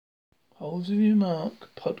Holsworthy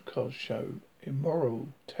Mark podcast show Immoral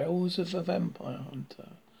Tales of a Vampire Hunter.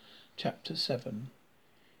 Chapter 7.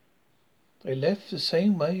 They left the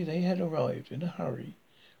same way they had arrived, in a hurry,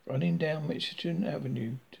 running down Michigan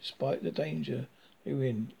Avenue. Despite the danger they were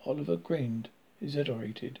in, Oliver grinned,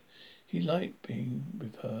 exhilarated. He liked being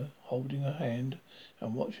with her, holding her hand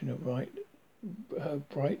and watching her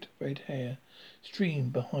bright red hair stream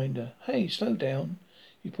behind her. Hey, slow down.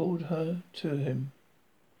 He pulled her to him,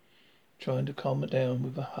 trying to calm her down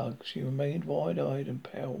with a hug. She remained wide-eyed and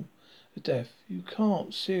pale as death. You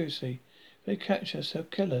can't, seriously. If they catch us, they'll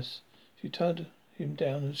kill us. She tugged him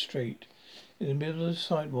down the street, in the middle of the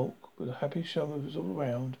sidewalk, with a happy showers all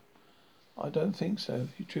around. I don't think so.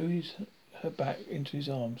 He drew her back into his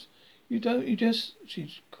arms. You don't, you just...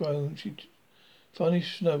 She groaned. She finally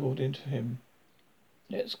snuggled into him.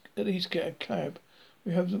 Let's at least get a cab.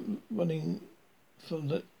 We have them running from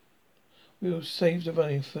the... We'll save the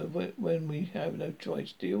running for when we have no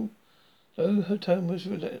choice, deal? Though her tone was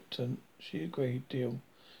reluctant, she agreed, deal.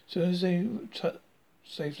 Soon as they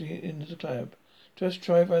safely into the cab. Just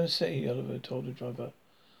drive around the city, Oliver told the driver.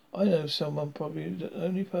 I know someone, probably the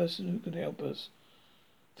only person who can help us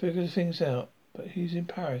figure things out. But he's in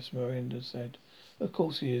Paris, Miranda said. Of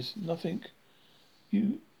course he is. Nothing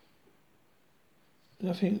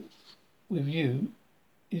with you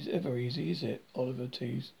is ever easy, is it? Oliver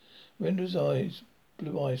teased. Miranda's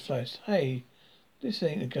blue eyes flashed. Hey, this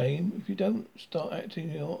ain't a game. If you don't start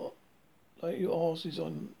acting like your arse is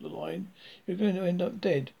on the line, you're going to end up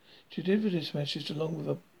dead. She delivered this message along with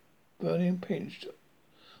a burning pinch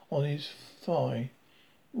on his thigh.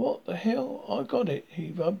 What the hell? I got it. He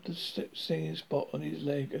rubbed the stinging spot on his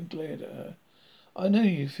leg and glared at her. I know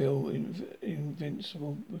you feel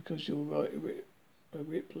invincible because you're right,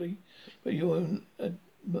 Ripley, but you're in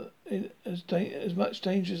as much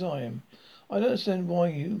danger as I am. I don't understand why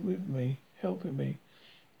you with me, helping me.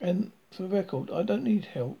 And for the record, I don't need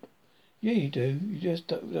help. Yeah, you do. You just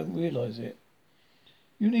don't realise it.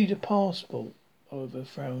 You need a passport. Oliver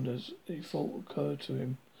frowned as the thought occurred to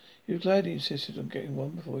him. He was glad he insisted on getting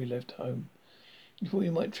one before he left home. He thought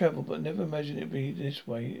he might travel, but never imagined it'd be this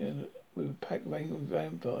way, and with a packed ring of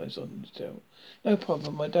vampires on his tail. No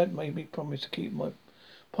problem. My dad made me promise to keep my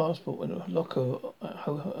passport in a locker at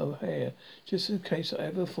O'Hare, just in case I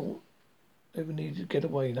ever needed to get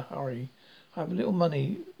away in a hurry. I have a little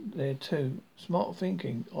money there too. Smart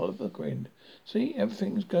thinking. Oliver grinned. See,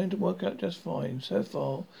 everything's going to work out just fine. So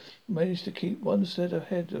far, you managed to keep one step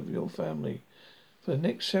ahead of your family. For the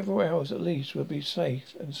next several hours at least, we'll be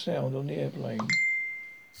safe and sound on the airplane.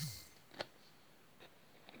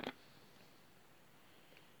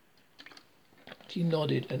 She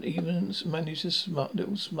nodded and even managed a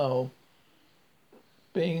little smile.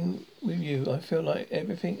 Being with you, I feel like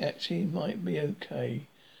everything actually might be okay.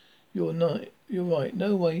 You're right.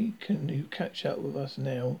 No way can you catch up with us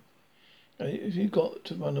now. If you got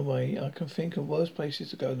to run away, I can think of worse places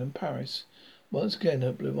to go than Paris. Once again,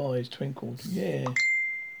 her blue eyes twinkled. Yeah.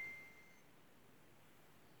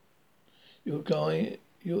 Your guy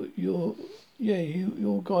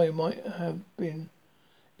might have been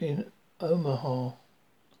in Omaha,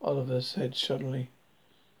 Oliver said suddenly.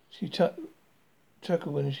 She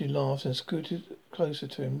chuckled when she laughed and scooted closer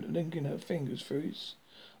to him, linking her fingers through his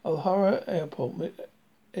O'Hara Airport,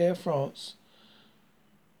 Air France.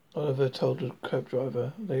 Oliver told the cab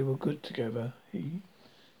driver they were good together. He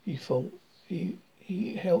thought he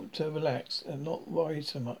helped her relax and not worry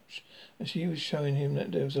so much, and she was showing him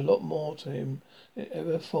that there was a lot more to him than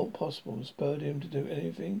ever thought possible, and spurred him to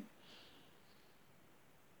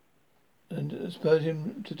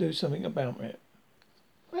do something about it.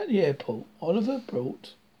 At the airport, Oliver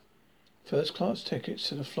brought first-class tickets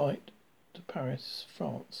to the flight to Paris,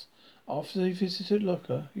 France. After they visited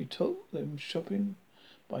locker, he took them shopping,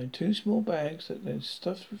 buying 2 small bags that then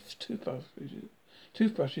stuffed with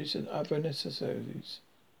toothbrushes and other necessities.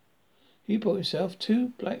 He bought himself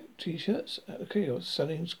 2 black t-shirts at the kiosk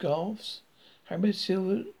selling scarves, hammered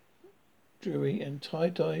silver jewelry and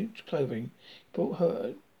tie-dye clothing. He bought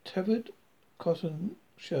her a tethered cotton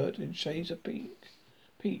shirt in shades of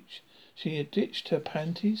peach. She had ditched her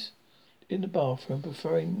panties in the bathroom,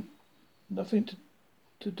 preferring nothing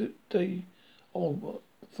to do day old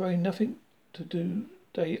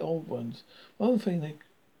ones. One thing they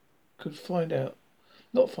could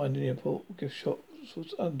not find in the airport gift shops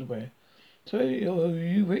was underwear. So are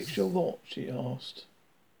you rich or what? She asked,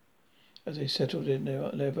 as they settled in their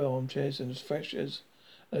leather armchairs and as fresh as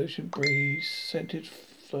an ocean breeze scented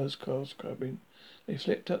first-class cabin. They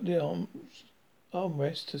flipped up the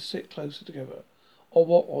armrest to sit closer together. Or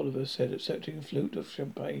what? Oliver said, accepting a flute of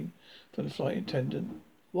champagne from the flight attendant.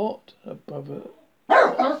 What? Her brow,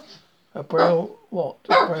 what?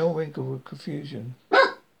 Her brow wrinkled with confusion.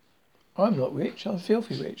 I'm not rich, I'm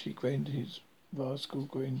filthy rich, he grinned his rascal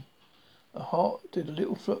grin. A heart did a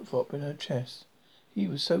little flip-flop in her chest. He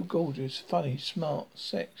was so gorgeous, funny, smart,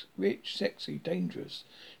 rich, sexy, dangerous.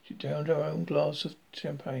 She downed her own glass of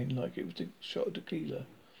champagne like it was a shot of tequila.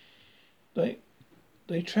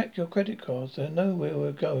 They track your credit cards. They know where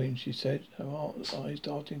we're going, she said, her eyes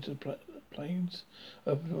darting to the planes.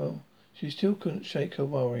 Well, she still couldn't shake her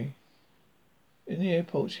worry. In the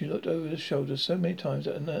airport, she looked over her shoulder so many times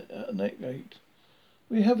at a net gate.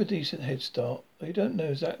 We have a decent head start. They don't know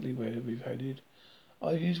exactly where we've headed.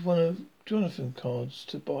 I used one of Jonathan's cards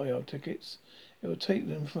to buy our tickets. It will take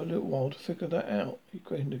them for a little while to figure that out. He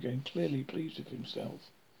grinned again, clearly pleased with himself.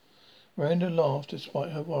 Miranda laughed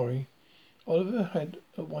despite her worry. Oliver had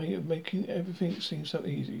a way of making everything seem so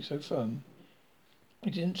easy, so fun. He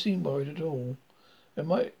didn't seem worried at all. It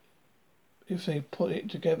might if they put it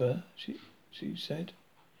together, she said.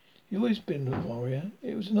 He always been a warrior.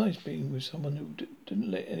 It was nice being with someone who didn't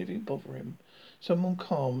let anything bother him. Someone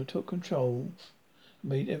calm who took control,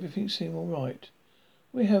 made everything seem all right.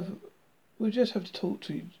 We just have to talk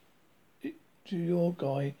to your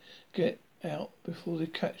guy, get out before they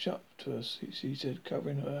catch up to us, she said,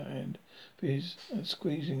 covering her hand for his and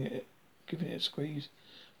squeezing it, giving it a squeeze.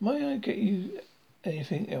 May I get you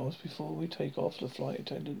anything else before we take off? The flight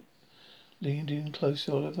attendant leaned in close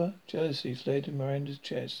to Oliver. Jealousy flared in Miranda's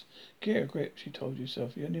chest. Get a grip, she told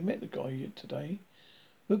herself. You only met the guy yet today.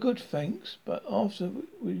 We're good, thanks, but after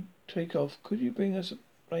we take off, could you bring us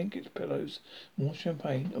blankets, pillows, more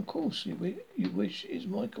champagne? Of course, you wish is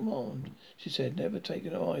my command, she said, never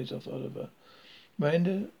taking her eyes off Oliver.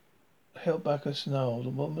 Miranda held back a snarl. The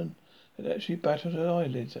woman had actually battered her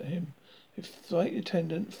eyelids at him. The flight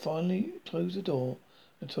attendant finally closed the door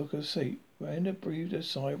and took her seat. Miranda breathed a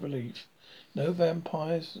sigh of relief. No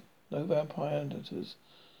vampire hunters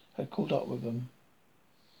had caught up with them.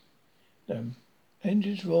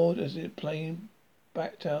 Engines roared as the plane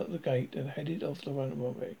backed out the gate and headed off the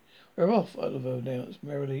runway. We're off, Oliver announced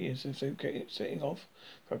merrily as if they were setting off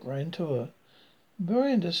for a grand tour.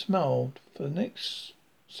 Miranda smiled. For the next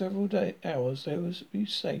several hours they would be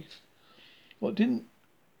safe. What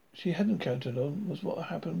she hadn't counted on was what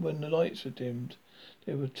happened when the lights were dimmed.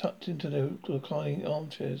 They were tucked into their reclining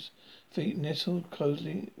armchairs, feet nestled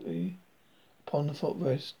closely upon the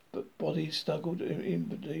footrest, but bodies snuggled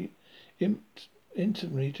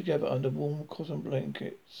intimately together under warm cotton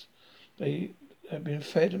blankets. They had been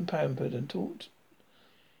fed and pampered and talked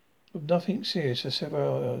of nothing serious for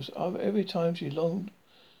several hours. Every time she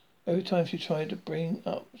tried to bring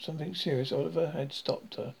up something serious, Oliver had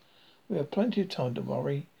stopped her. We have plenty of time to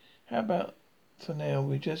worry. How about for now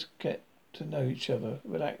we just get to know each other,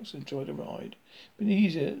 relax, enjoy the ride? Been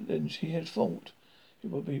easier than she had thought. It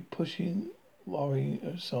would be pushing worrying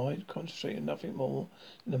aside, concentrating on nothing more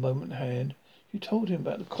than the moment at hand. She told him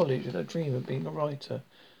about the college and her dream of being a writer.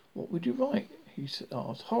 What would you write? He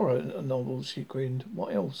asked. Horror novels, she grinned.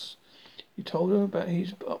 What else? He told her about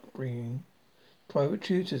his upbringing. Private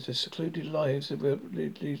tutors, the secluded lives they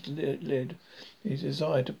led, his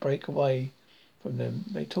desire to break away from them.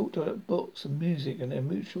 They talked about books and music and their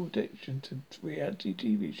mutual addiction to reality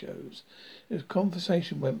TV shows. The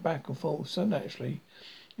conversation went back and forth so naturally.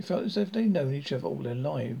 It felt as if they'd known each other all their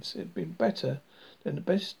lives. It had been better than the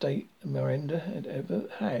best date Miranda had ever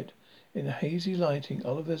had. In the hazy lighting,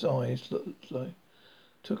 Oliver's eyes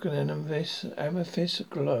took an amethyst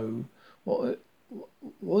glow. What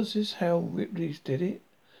was this how Ripley's did it?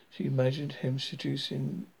 She imagined him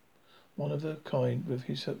seducing one of her kind with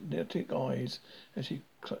his hypnotic eyes as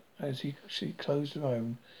she closed her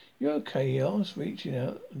own. You okay? He asked, reaching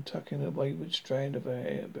out and tucking a wayward strand of her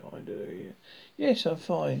hair behind her ear. Yes, I'm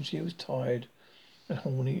fine. She was tired and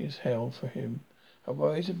horny as hell for him. Her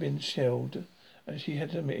worries had been shelved, and she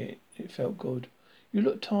had to admit it. It felt good. You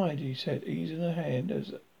look tired, he said, easing her hand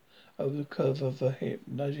over the curve of her hip,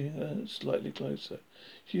 nudging her slightly closer.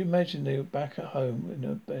 She imagined they were back at home in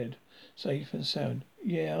her bed, safe and sound.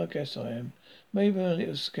 Yeah, I guess I am. Maybe I'm a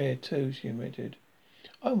little scared too, she admitted.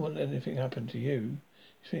 I wouldn't let anything happen to you.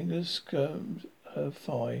 His fingers skirmed her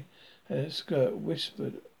thigh, and her skirt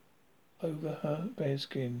whispered over her bare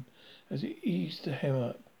skin as he eased the hem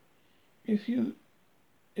up. It's you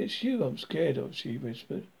I'm scared of, she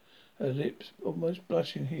whispered, her lips almost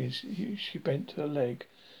blushing his. She bent her leg,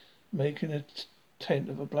 making a tent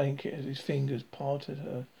of a blanket as his fingers parted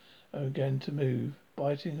her and began to move,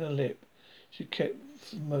 biting her lip. She kept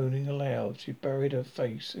moaning aloud. She buried her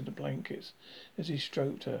face in the blankets as he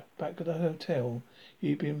stroked her. Back at the hotel,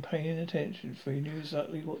 he'd been paying attention, for he knew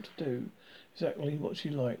exactly what to do. exactly what she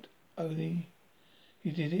liked. Only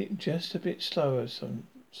he did it just a bit slower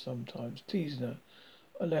sometimes, teasing her,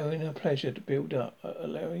 allowing her pleasure to build up,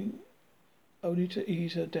 allowing only to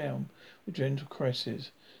ease her down with gentle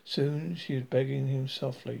caresses. Soon she was begging him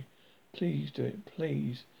softly, "Please do it,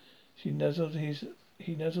 please." She nuzzled his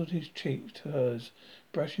He nuzzled his cheek to hers,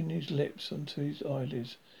 brushing his lips onto his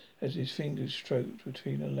eyelids as his fingers stroked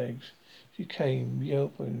between her legs. She came,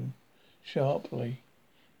 yelping sharply,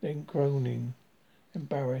 then groaning,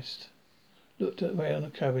 embarrassed. Looked around the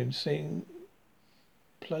cabin, seeing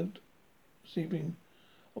plugged, sleeping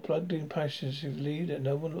or plugged in passively that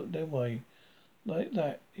no one looked their way. "Like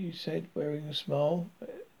that," he said, wearing a smile,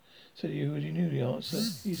 so that you already knew the answer.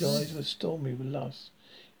 His eyes were stormy with lust.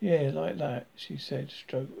 "Yeah, like that," she said,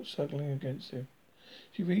 struggling against him.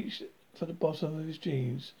 She reached for the bottom of his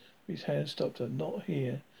jeans. His hand stopped her. "Not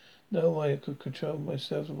here. No way I could control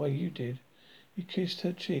myself the way you did." He kissed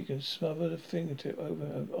her cheek and smothered a fingertip over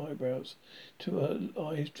her eyebrows till her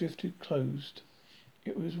eyes drifted closed.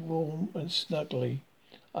 It was warm and snuggly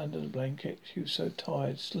under the blanket. She was so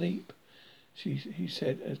tired. "Sleep," he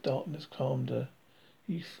said as darkness calmed her.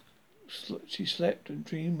 She slept and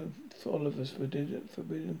dreamed of Oliver's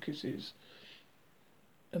forbidden kisses.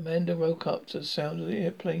 Amanda woke up to the sound of the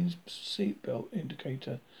airplane's seatbelt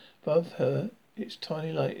indicator. Above her, its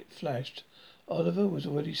tiny light flashed. Oliver was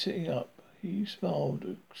already sitting up. He smiled,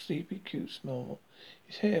 a sleepy, cute smile.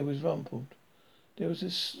 His hair was rumpled. There was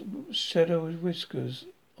a shadow of whiskers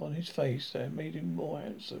on his face that made him more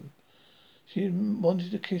handsome. She had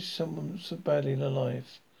wanted to kiss someone so badly in her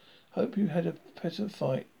life. "Hope you had a pleasant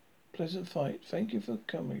fight. Thank you for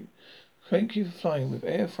coming. Thank you for flying with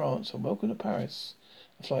Air France and welcome to Paris."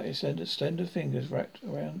 The flight attendant's slender fingers wrapped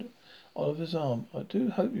around Oliver's arm. "I do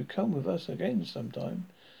hope you come with us again sometime."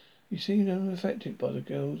 He seemed unaffected by the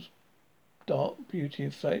girl's dark beauty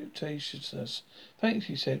and flirtatiousness. "Thanks,"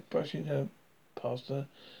 he said, brushing her past her,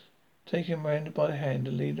 taking Miranda by the hand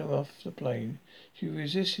and leading her off the plane. She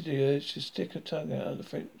resisted the urge to stick her tongue out at the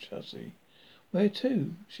French chassis. "Where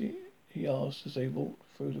to?" he asked as they walked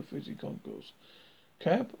through the frizzy concourse.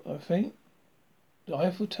 "Cab, I think. The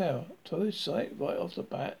Eiffel Tower. Tourist site right off the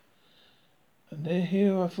bat. And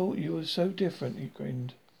here I thought you were so different." He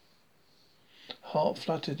grinned. Heart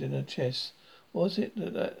fluttered in her chest. Is it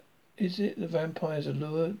the vampire's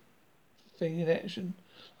allure thing in action?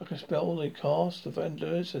 Like a spell they cast, the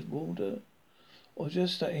Vandeleurs had warned her? Or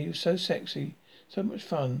just that he was so sexy, so much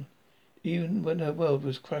fun, even when her world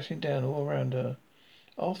was crashing down all around her?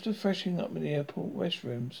 After freshening up in the airport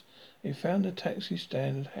restrooms, they found a taxi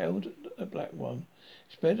stand and hailed a black one.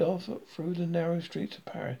 It sped off through the narrow streets of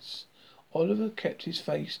Paris. Oliver kept his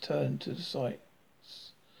face turned to the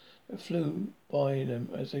sights that flew by them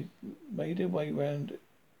as they made their way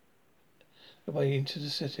into the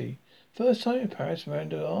city. "First time in Paris?"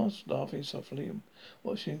 Miranda asked, laughing softly and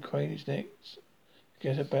watching him crane his neck to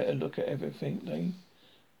get a better look at everything they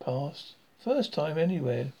passed. "First time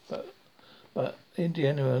anywhere, but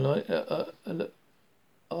Indiana,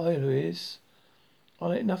 is. I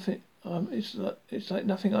like nothing. It's like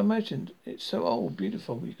nothing I imagined. It's so old,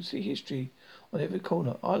 beautiful. You can see history on every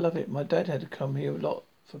corner. I love it. My dad had to come here a lot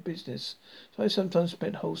for business, so I sometimes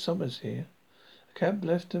spent whole summers here." A cab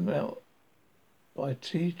left them out by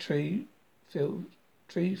tree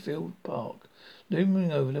filled park.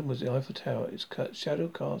 Looming over them was the Eiffel Tower. Its shadow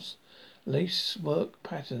cast lace work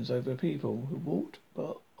patterns over people who walked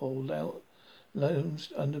or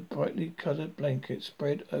lounged under brightly coloured blankets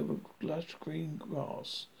spread over lush green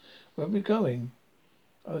grass. "Where are we going?"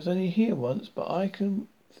 "I was only here once, but I can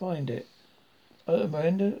find it."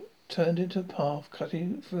 Miranda turned into a path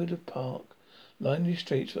cutting through the park, lining the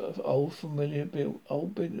streets of old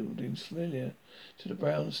buildings familiar to the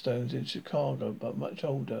brownstones in Chicago, but much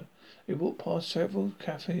older. They walked past several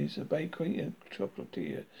cafes, a bakery, and a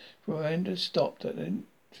chocolatier. Miranda stopped at an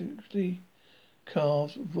intricately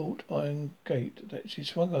carved wrought iron gate that she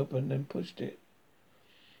swung open, then pushed it.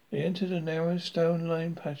 They entered a narrow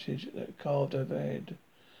stone-lined passage that carved overhead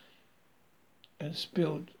and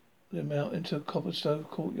spilled them out into a cobblestone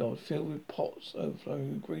courtyard filled with pots overflowing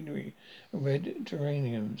with greenery and red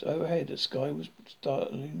geraniums. Overhead the sky was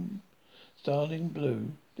starling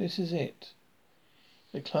blue. "This is it."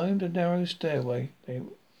 They climbed a narrow stairway. They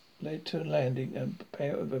led to a landing and a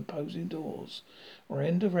pair of imposing doors.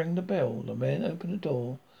 Miranda rang the bell. The man opened the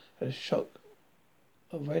door, had a shock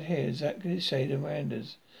of red hair exactly the shade of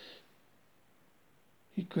Miranda's.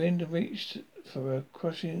 He grinned and reached for her,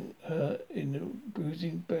 crushing her in a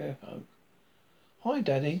bruising bear hug. "Hi,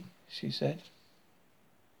 Daddy," she said.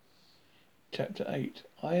 Chapter 8.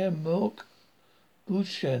 "I am Mork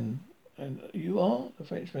Buchen, And you are? The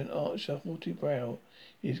Frenchman arched a haughty brow,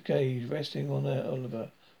 his gaze resting on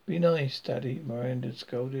Oliver. Be nice, Daddy, Miranda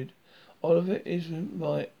scolded. Oliver this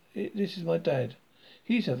is my dad.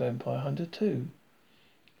 He's a vampire hunter too.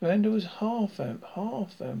 Miranda was half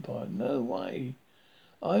vampire. No way.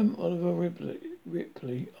 I'm Oliver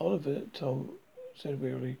Ripley. Oliver said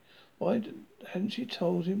wearily. Why hadn't she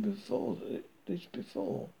told him this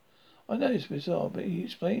before? I know it's bizarre, but he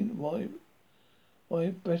explained why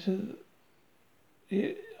better.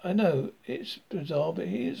 I know it's bizarre, but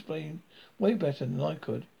he explained way better than I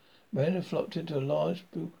could. Miranda flopped into a large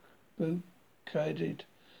brocaded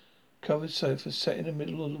covered sofa set in the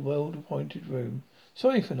middle of the well-appointed room.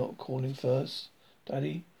 Sorry for not calling first,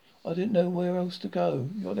 Daddy. I didn't know where else to go.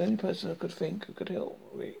 You're the only person I could think who could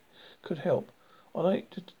help. I'd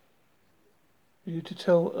like you to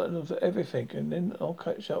tell of everything, and then I'll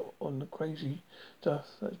catch up on the crazy stuff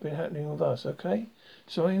that's been happening with us, okay?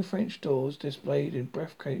 Soaring French doors displayed in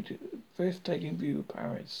breathtaking view of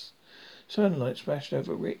Paris. Sunlight splashed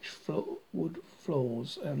over rich wood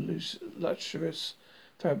floors and luxurious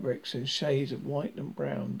fabrics in shades of white and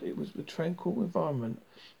brown. It was a tranquil environment,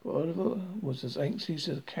 but Oliver was as anxious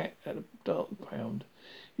as a cat at a dark pound.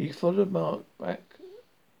 He followed Mark back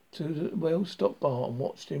to the well-stocked bar and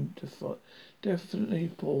watched him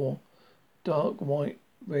definitely pour dark white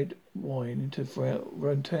red wine into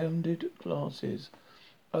rounded glasses.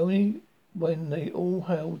 Only when they all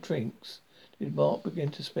held drinks did Mark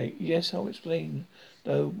begin to speak. Yes, I'll explain,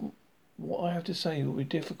 though what I have to say will be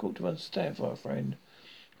difficult to understand for our friend.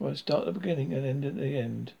 If I start at the beginning and end at the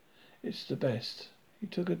end, it's the best. He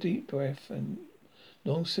took a deep breath and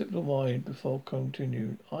long sip of wine before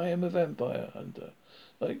continuing. I am a vampire hunter,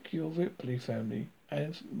 like your Ripley family,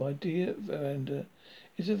 and my dear Miranda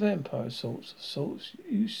is a vampire of sorts.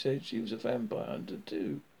 You said she was a vampire hunter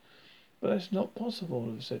too. But that's not possible,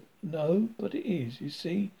 Oliver said. No, but it is. You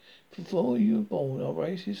see, before you were born, our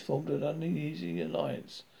races formed an uneasy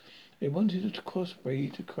alliance. They wanted to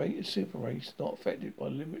crossbreed to create a super race not affected by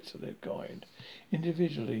limits of their kind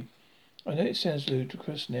individually. I know it sounds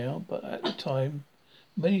ludicrous now, but at the time,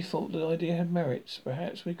 many thought the idea had merits.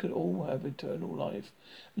 Perhaps we could all have eternal life,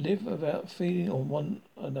 live without feeding on one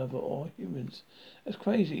another or humans. That's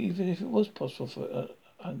crazy, even if it was possible for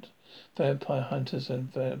vampire hunters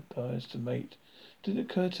and vampires to mate. Did it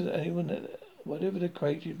occur to anyone that whatever they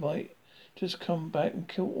created might just come back and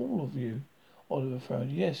kill all of you? Oliver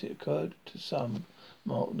frowned. Yes, it occurred to some.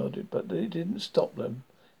 Mark nodded, but it didn't stop them.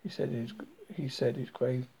 He said his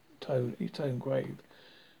tone grave.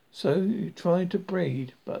 So you tried to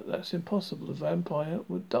breed, but that's impossible. The vampire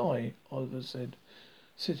would die, Oliver said,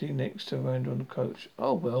 sitting next to Miranda on the coach.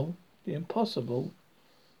 Oh well, the impossible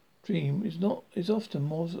dream is often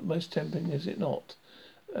most tempting, is it not?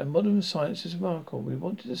 And modern science is remarkable. We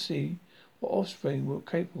wanted to see what offspring were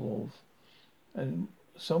capable of, and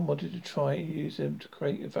some wanted to try and use them to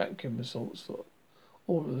create a vacuum of sorts for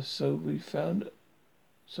all of us. So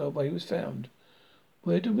a way was found.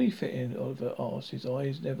 Where do we fit in? Oliver asked, his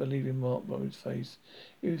eyes never leaving Mark by his face.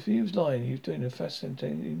 If he was lying, he was doing a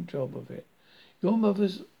fascinating job of it. Your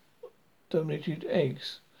mother's donated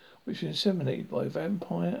eggs, which were inseminated by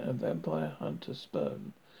vampire and vampire hunter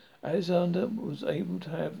sperm. Alexander was able to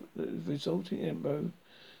have the resulting embryo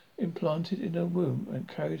implanted in her womb and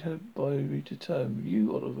carried her baby to term.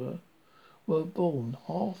 You, Oliver, were born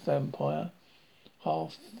half vampire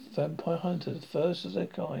hunter, the first of their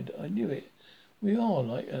kind. I knew it. We are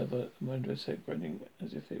like Amanda said, grinning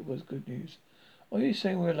as if it was good news. Are you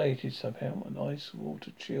saying we're related somehow? An ice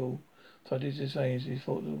water chill flooded his veins. He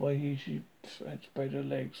thought of the way she had spread her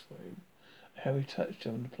legs for him, how he touched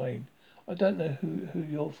her on the plane. I don't know who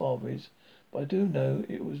your father is, but I do know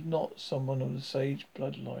it was not someone of the sage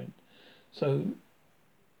bloodline. So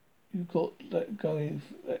you got that going.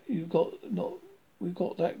 You got not. We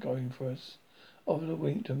got that going for us. Oliver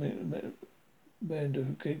winked to Miranda,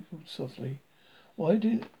 who giggled softly. Why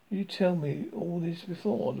didn't you tell me all this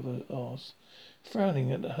before? Oliver asked,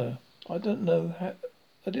 frowning at her. I didn't know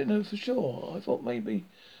for sure. I thought maybe,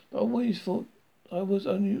 but I always thought I was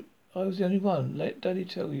the only one. Let Daddy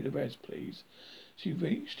tell you the rest, please. She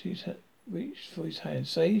reached for his hand.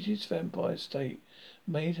 Sage's vampire state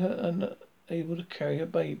made her unable to carry a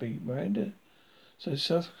baby. Miranda, so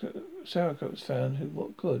Sauerkraut was found.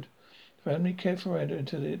 What good? The family cared for Miranda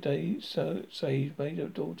until the day Sage made her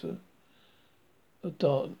daughter a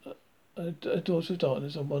daughter of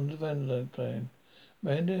darkness on one of the Vanderland clan.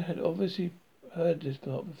 Miranda had obviously heard this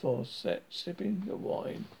part before, sat sipping the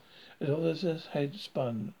wine as Oliver's head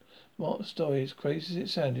spun. Mark's story, as crazy as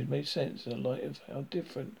it sounded, made sense in the light of how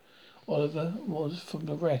different Oliver was from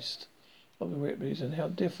the rest. of the Ripleys and how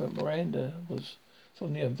different Miranda was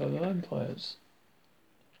from the other vampires.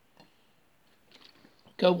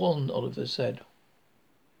 Go on, Oliver said.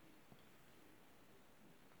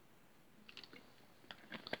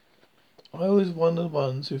 I was one of the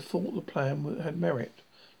ones who thought the plan had merit,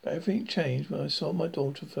 but everything changed when I saw my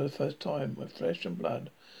daughter for the first time, my flesh and blood,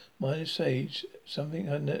 mine Sage, something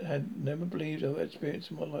I had never believed I would experience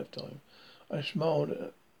in my lifetime. I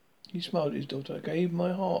smiled. He smiled at his daughter. I gave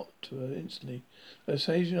my heart to her instantly. The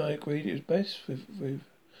Sage and I agreed it was best with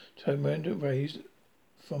to have Miranda raised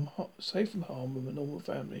safe from harm with a normal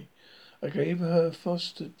family. I gave her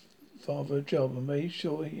foster father a job and made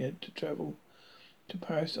sure he had to travel to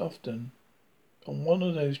Paris often. On one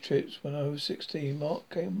of those trips when I was 16, Mark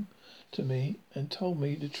came to me and told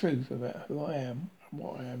me the truth about who I am and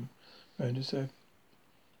what I am, Miranda said.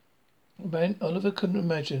 Oliver couldn't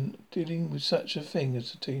imagine dealing with such a thing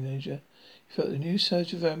as a teenager. He felt a new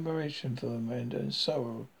surge of admiration for Miranda and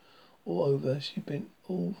sorrow over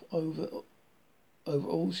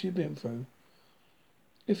all she'd been through.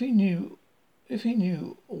 If he knew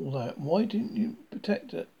all that, why didn't you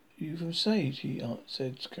protect you from Sage? He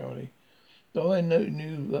said scarily. Though I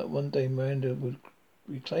knew that one day Miranda would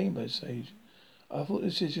reclaim her Sage, I thought the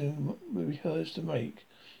decision would be hers to make.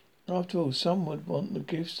 After all, some would want the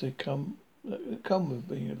gifts that come with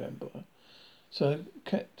being a vampire. So I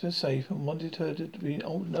kept her safe and wanted her to be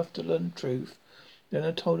old enough to learn the truth. Then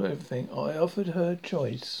I told her everything. I offered her a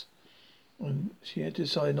choice, and she had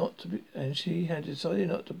decided not to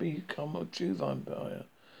become a true vampire.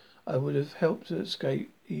 I would have helped her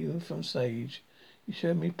escape even from Sage. He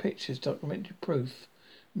showed me pictures, documentary proof.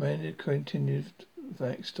 Miranda continued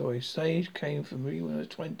that story. Sage came for me when I was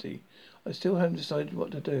 20. I still hadn't decided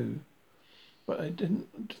what to do, but I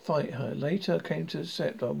didn't fight her. Later I came to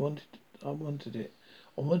accept I wanted it.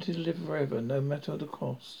 I wanted to live forever, no matter the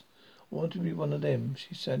cost. I wanted to be one of them.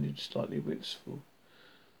 She sounded slightly wistful.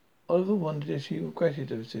 Oliver wondered if she regretted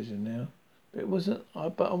the decision now. But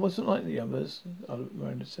I wasn't like the others,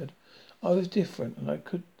 Miranda said. I was different, and I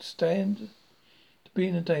could stand to be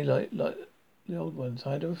in the daylight like the old ones.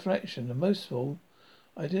 I had a reflection, and most of all,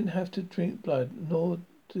 I didn't have to drink blood, nor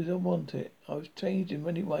did I want it. I was changed in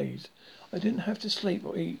many ways. I didn't have to sleep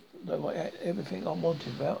or eat, though I ate everything I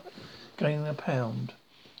wanted without gaining a pound.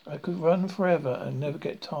 I could run forever and never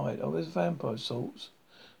get tired. I was vampire sorts.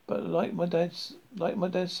 But like my dad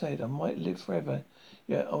said, I might live forever.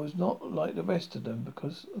 Yet I was not like the rest of them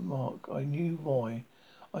because of Mark. I knew why.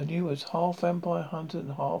 I knew I was half vampire hunter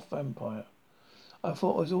and half vampire. I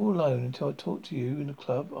thought I was all alone until I talked to you in the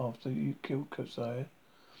club after you killed Kosiah.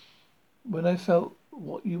 When I felt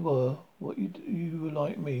what you were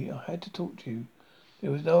like me, I had to talk to you.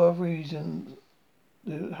 There was no other reason.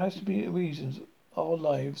 There has to be reasons. Our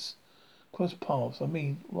lives cross paths. I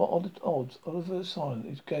mean, what are the odds? Oliver was silent,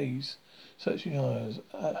 his gaze searching eyes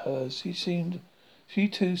at hers. She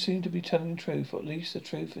too seemed to be telling the truth, or at least the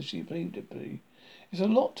truth as she believed it to be. It's a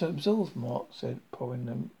lot to absorb, Mark said, pouring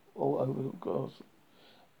them all over the glass.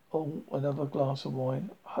 Oh, another glass of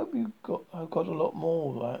wine. I've got a lot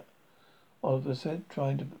more of that, Oliver said,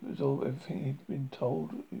 trying to absorb everything he'd been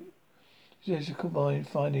told. She combined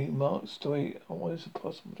finding Mark's story almost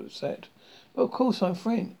impossible to accept. But of course I'm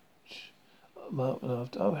French. Mark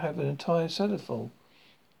laughed. I have an entire cellar full.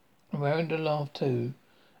 Miranda laughed too,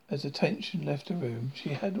 as the tension left the room. She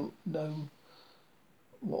hadn't known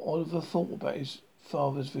what Oliver thought about his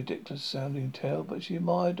father's ridiculous sounding tale, but she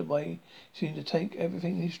admired the way he seemed to take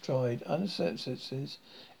everything in his stride, uncertainties,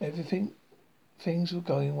 everything. Things were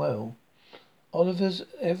going well. Oliver's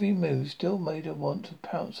every move still made her want to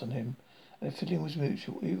pounce on him, and the feeling was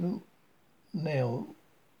mutual. Even now,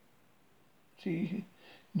 she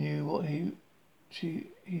knew what he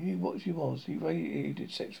knew what she was. He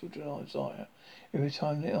radiated sexual desire. Every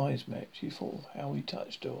time their eyes met, she thought of how he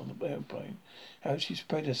touched her on the airplane, how she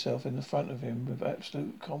spread herself in the front of him with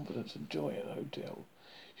absolute confidence and joy at the hotel.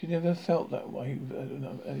 She never felt that way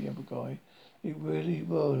with any other guy. They really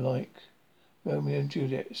were like Romeo and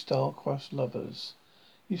Juliet, star-crossed lovers.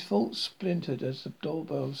 His thoughts splintered as the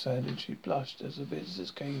doorbell sounded. She blushed as the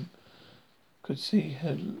visitors came. Could see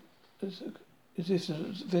her as if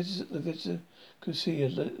the visitor could see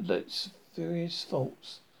her various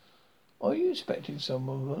faults. Are you expecting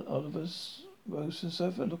someone? Oliver rose from the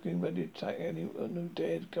sofa, looking ready to attack anyone who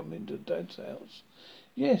dared come into Dad's house.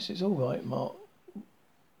 Yes, it's all right, Mark.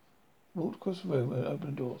 Walked across the room and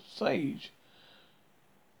opened the door. Sage!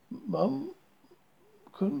 Mum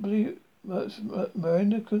couldn't believe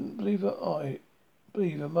Miranda couldn't believe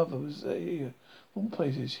her mother was here. Of all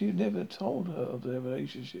places, she never told her of their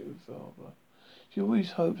relationship with father. She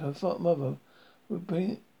always hoped her mother would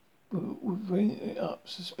bring would bring it up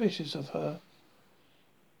suspicious of her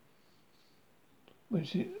when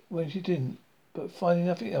she didn't, but finding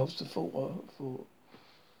nothing else to fault her for.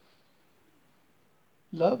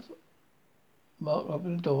 Love? Mark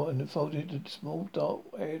opened the door and folded a small,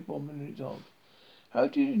 dark-haired woman in his arms. How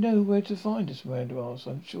do you know where to find us? Miranda asked.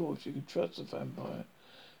 I'm sure she could trust the vampire.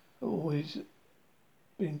 Always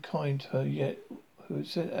been kind to her, yet who had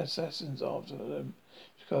sent assassins after them.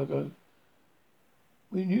 Chicago.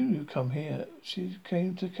 We knew you'd come here. She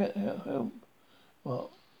came to help. Mark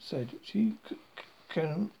said she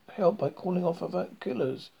can help by calling off other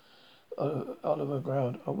killers. Oliver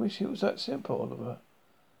growled. I wish it was that simple, Oliver.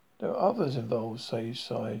 There are others involved, Sage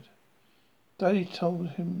sighed. Daddy told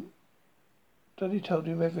him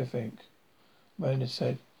everything, Miranda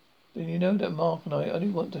said. Then you know that Mark and I only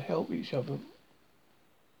want to help each other,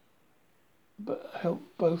 but help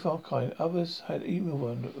both our kind. Others had evil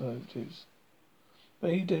motives.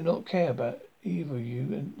 They do not care about either of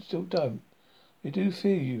you and still don't. They do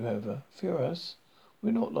fear you, however. Fear us.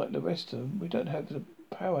 We're not like the rest of them. We don't have the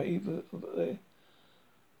power either of the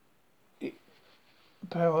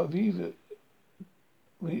power of either.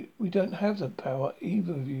 We don't have the power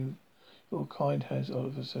either of you. Your kind has,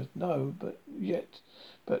 Oliver said. No, but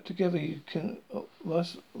together you can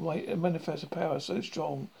must manifest a power so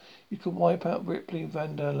strong you could wipe out Ripley,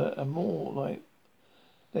 Vandala, and more like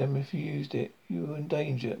them if you used it. You are in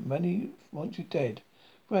danger. Many want you dead.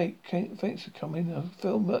 Great, thanks for coming. I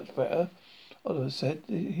feel much better, Oliver said,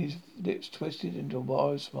 his lips twisted into a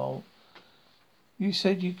wild smile. You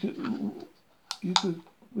said we could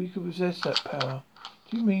possess that power.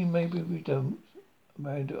 Do you mean maybe we don't?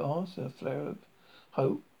 Amanda asked, a flare of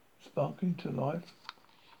hope sparkling to life.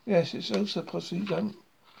 Yes, it's also possible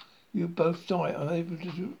you both die, unable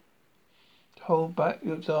to hold back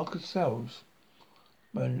your darker selves.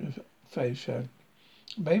 Amanda's face showed.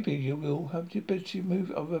 Maybe you will have the ability to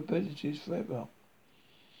move other abilities forever.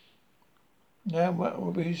 Now that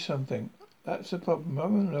will be something. That's the problem. No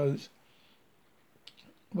one knows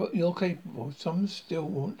what you're capable of. Some still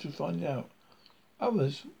want to find out.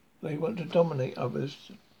 Others, they want to dominate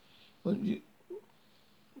others. But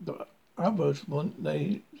others want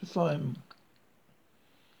they're fine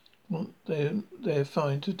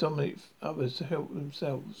to dominate others to help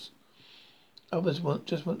themselves. Others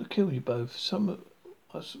just want to kill you both. Some of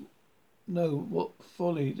us know what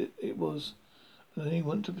folly it was, and they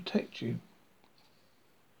want to protect you.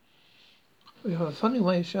 We have a funny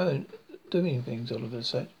way of doing things, Oliver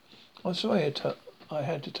said. I'm sorry I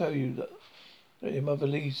had to tell you that your mother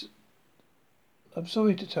leads. I'm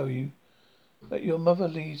sorry to tell you that your mother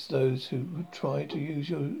leads those who would try to use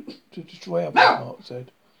you to destroy others, Mark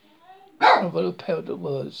said. Oliver repelled the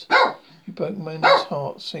words. He broke Amanda's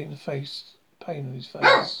heart, seeing the pain on his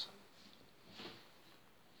face.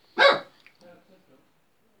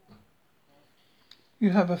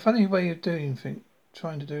 You have a funny way of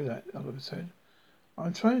trying to do that, Oliver said.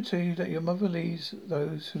 I'm trying to tell you that your mother leads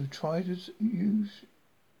those who try to use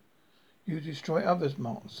you to destroy others,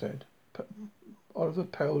 Mark said. Oliver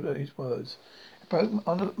paled at his words. It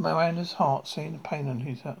broke Miranda's heart, seeing the pain on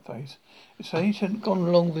his face. If Sage hadn't gone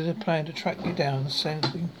along with the plan to track you down,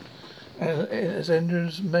 sending as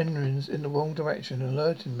Ender's mentions in the wrong direction,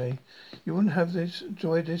 alerting me, you wouldn't have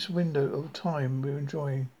enjoyed this window of time we're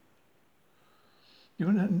enjoying. You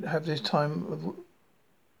wouldn't have this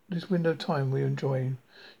window of time we're enjoying.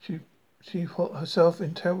 She put herself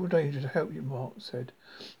in terrible danger to help you, Mark said.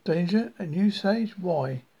 Danger? And you, Sage?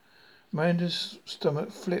 Why? Amanda's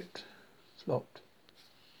stomach flopped.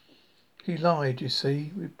 He lied, you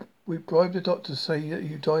see. We bribed the doctor to say that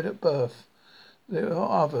you died at birth. There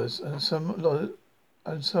are others, and some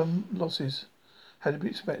losses had to be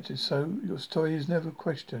expected, so your story is never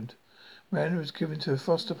questioned. Amanda was given to her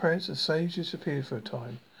foster parents and Sage disappeared for a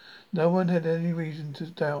time. No one had any reason to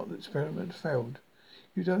doubt the experiment failed.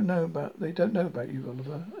 They don't know about you,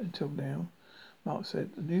 Oliver, until now, Mark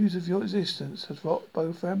said. The news of your existence has rocked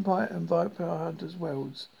both vampire and vampire hunters'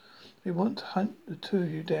 worlds. They want to hunt the two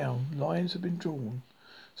of you down. Lines have been drawn.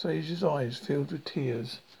 Sage's eyes filled with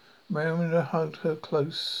tears. Miranda hugged her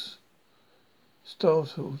close,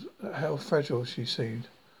 startled at how fragile she seemed.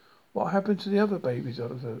 What happened to the other babies?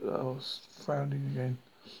 Oliver asked, frowning again.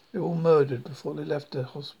 They were all murdered before they left the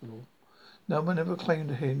hospital. No one ever claimed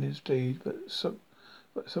to hear this deed, but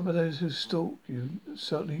some of those who stalked you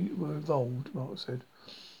certainly were involved, Mark said.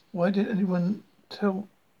 Why didn't anyone know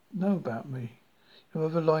about me? Your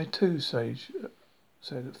mother lied too, Sage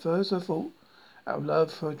said. At first I thought out of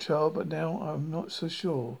love for a child, but now I'm not so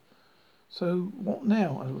sure. So what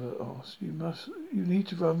now? Oliver asked. You need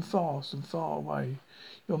to run fast and far away.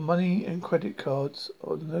 Your money and credit cards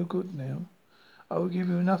are no good now. I will give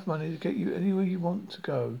you enough money to get you anywhere you want to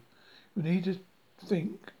go. You need to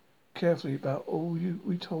think carefully about all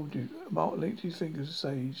we told you. Mark linked his fingers to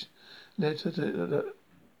Sage, led her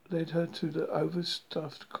to the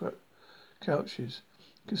overstuffed couches.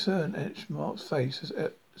 Concern etched Mark's face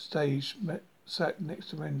as sat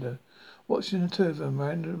next to Miranda. Watching the two of them,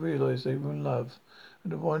 Miranda realized they were in love,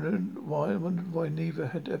 and wondered why neither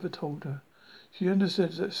had ever told her. She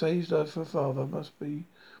understood that Sage's love for her father must be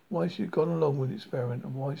why she had gone along with the experiment,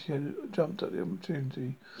 and why she had jumped at the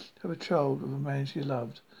opportunity to have a child with a man she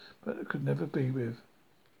loved, but could never be with.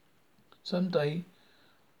 Some day,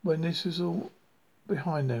 when this was all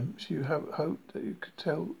behind them, she hoped that you could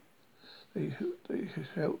tell. They, they,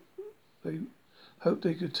 help, they hoped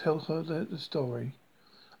they could tell her the story.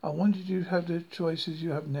 I wanted you to have the choices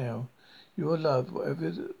you have now. You are loved,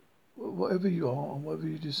 whatever you are and whatever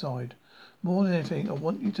you decide. More than anything, I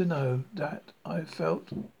want you to know that I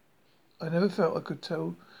never felt I could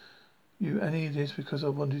tell you any of this because I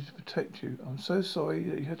wanted to protect you. I'm so sorry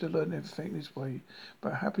that you had to learn everything this way,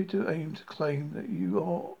 but happy to aim to claim that you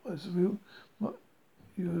are as real,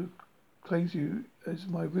 you claims you as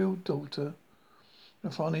my real daughter.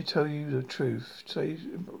 And finally tell you the truth. Sage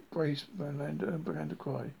embraced Miranda and began to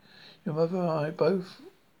cry. Your mother and I both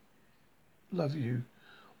love you,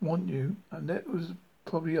 want you, and that was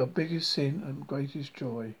probably our biggest sin and greatest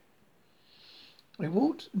joy. They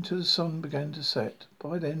walked until the sun began to set.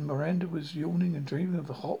 By then, Miranda was yawning and dreaming of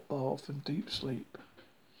a hot bath and deep sleep.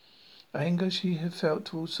 Anger she had felt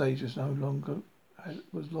towards Sage was long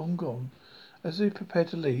gone. As they prepared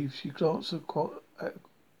to leave, she glanced at quite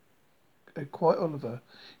Oliver.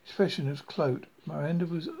 His expression was cloaked. Miranda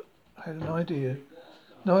had no idea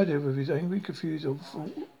whether he was angry, confused, or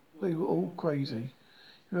thought they were all crazy.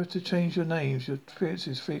 You have to change your names, your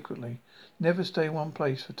appearances frequently. Never stay in one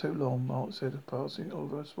place for too long, Mark said, passing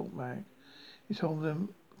Oliver a small bag. He told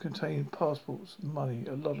them contained passports, money,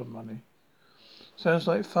 a lot of money. Sounds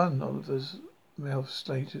like fun, Oliver's mouth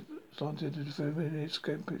slanted into the familiar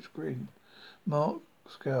scampish grin. Mark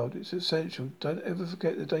scowled. It's essential. Don't ever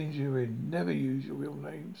forget the danger you're in. Never use your real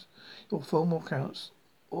names, your formal accounts,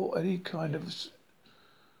 or any kind,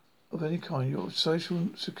 your social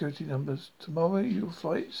security numbers. Tomorrow your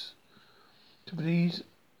flights to Belize.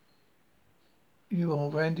 You are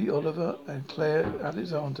Randy Oliver and Claire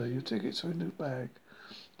Alexander. Your tickets are in the bag.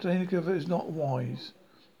 Staying together is not wise,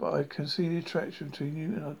 but I can see the attraction between you,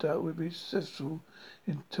 and I doubt we'll be successful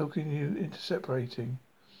in talking you into separating.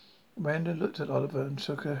 Amanda looked at Oliver and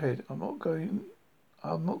shook her head. I'm not going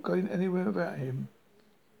anywhere without him.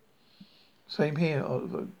 Same here,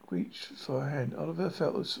 Oliver reached for her hand. Oliver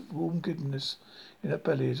felt a warm giddiness in her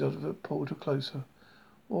belly as Oliver pulled her closer.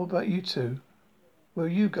 What about you two? Where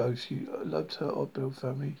you go? She loved her Oddbill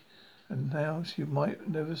family, and now she might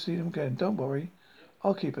never see them again. Don't worry,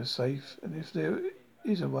 I'll keep her safe, and if there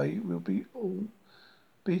is a way, we'll all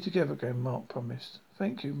be together again, Mark promised.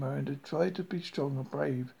 Thank you, Miranda tried to be strong and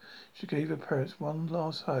brave. She gave her parents one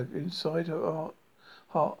last hug. Inside her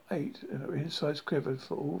heart ached, and her insides quivered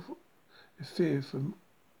for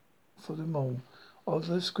them all.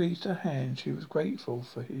 Oliver squeezed her hand. She was grateful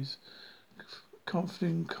for his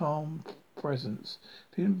comforting, calm presence.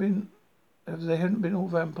 If they hadn't been all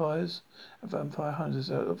vampires and vampire hunters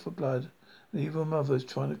out for blood, and evil mothers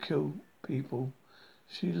trying to kill people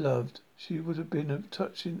she loved, it would have been a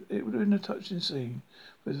touching scene.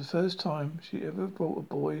 It was the first time she ever brought a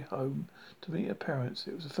boy home to meet her parents.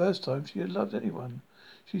 It was the first time she had loved anyone.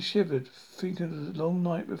 She shivered, thinking of the long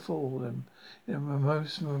night before them in the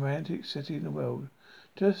most romantic city in the world.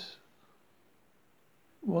 Just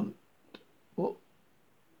what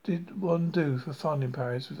did one do for fun in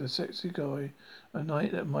Paris with a sexy guy? A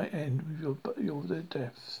night that might end with your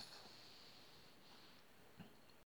death.